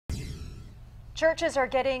Churches are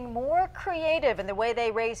getting more creative in the way they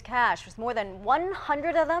raise cash, with more than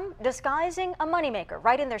 100 of them disguising a moneymaker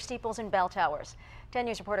right in their steeples and bell towers. 10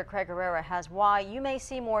 News reporter Craig Herrera has why you may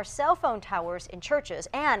see more cell phone towers in churches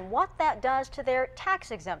and what that does to their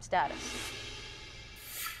tax-exempt status.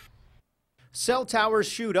 Cell towers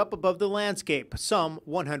shoot up above the landscape, some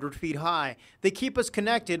 100 feet high. They keep us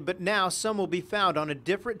connected, but now some will be found on a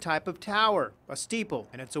different type of tower, a steeple,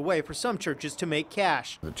 and it's a way for some churches to make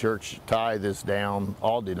cash. The church tie this down,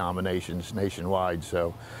 all denominations nationwide,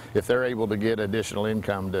 so if they're able to get additional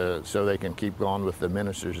income so they can keep going with the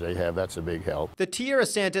ministers they have, that's a big help. The Tierra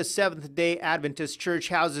Santa Seventh-day Adventist Church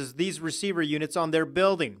houses these receiver units on their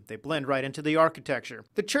building. They blend right into the architecture.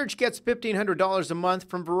 The church gets $1,500 a month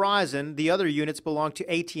from Verizon. The other units belong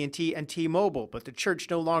to AT&T and T-Mobile, but the church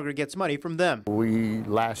no longer gets money from them. We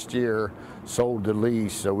last year sold the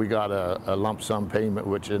lease, so we got a lump sum payment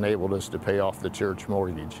which enabled us to pay off the church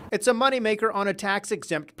mortgage. It's a moneymaker on a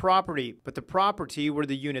tax-exempt property, but the property where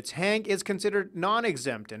the units hang is considered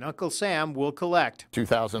non-exempt, and Uncle Sam will collect.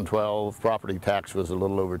 2012 property tax was a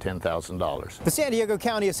little over $10,000. The San Diego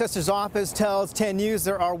County Assessor's Office tells 10 News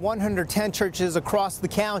there are 110 churches across the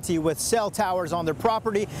county with cell towers on their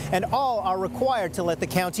property, and all are required to let the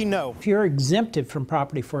county know. If you're exempted from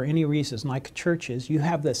property for any reason, like churches, you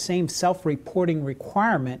have the same self-reporting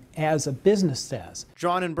requirement as a business does.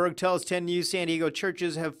 Dronenberg tells 10 News San Diego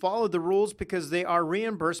churches have followed the rules because they are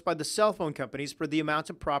reimbursed by the cell phone companies for the amount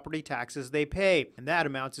of property taxes they pay, and that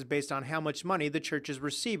amount is based on how much money the church is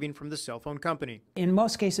receiving from the cell phone company. In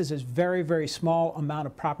most cases, it's very, very small amount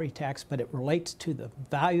of property tax, but it relates to the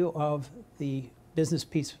value of the business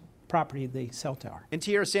piece of property, the cell tower. In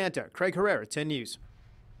Tierra Santa, Craig Herrera, 10 News.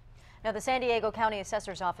 Now, the San Diego County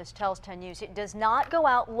Assessor's Office tells 10 News it does not go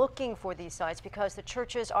out looking for these sites because the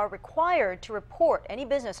churches are required to report any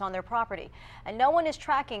business on their property. And no one is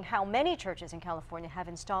tracking how many churches in California have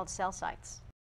installed cell sites.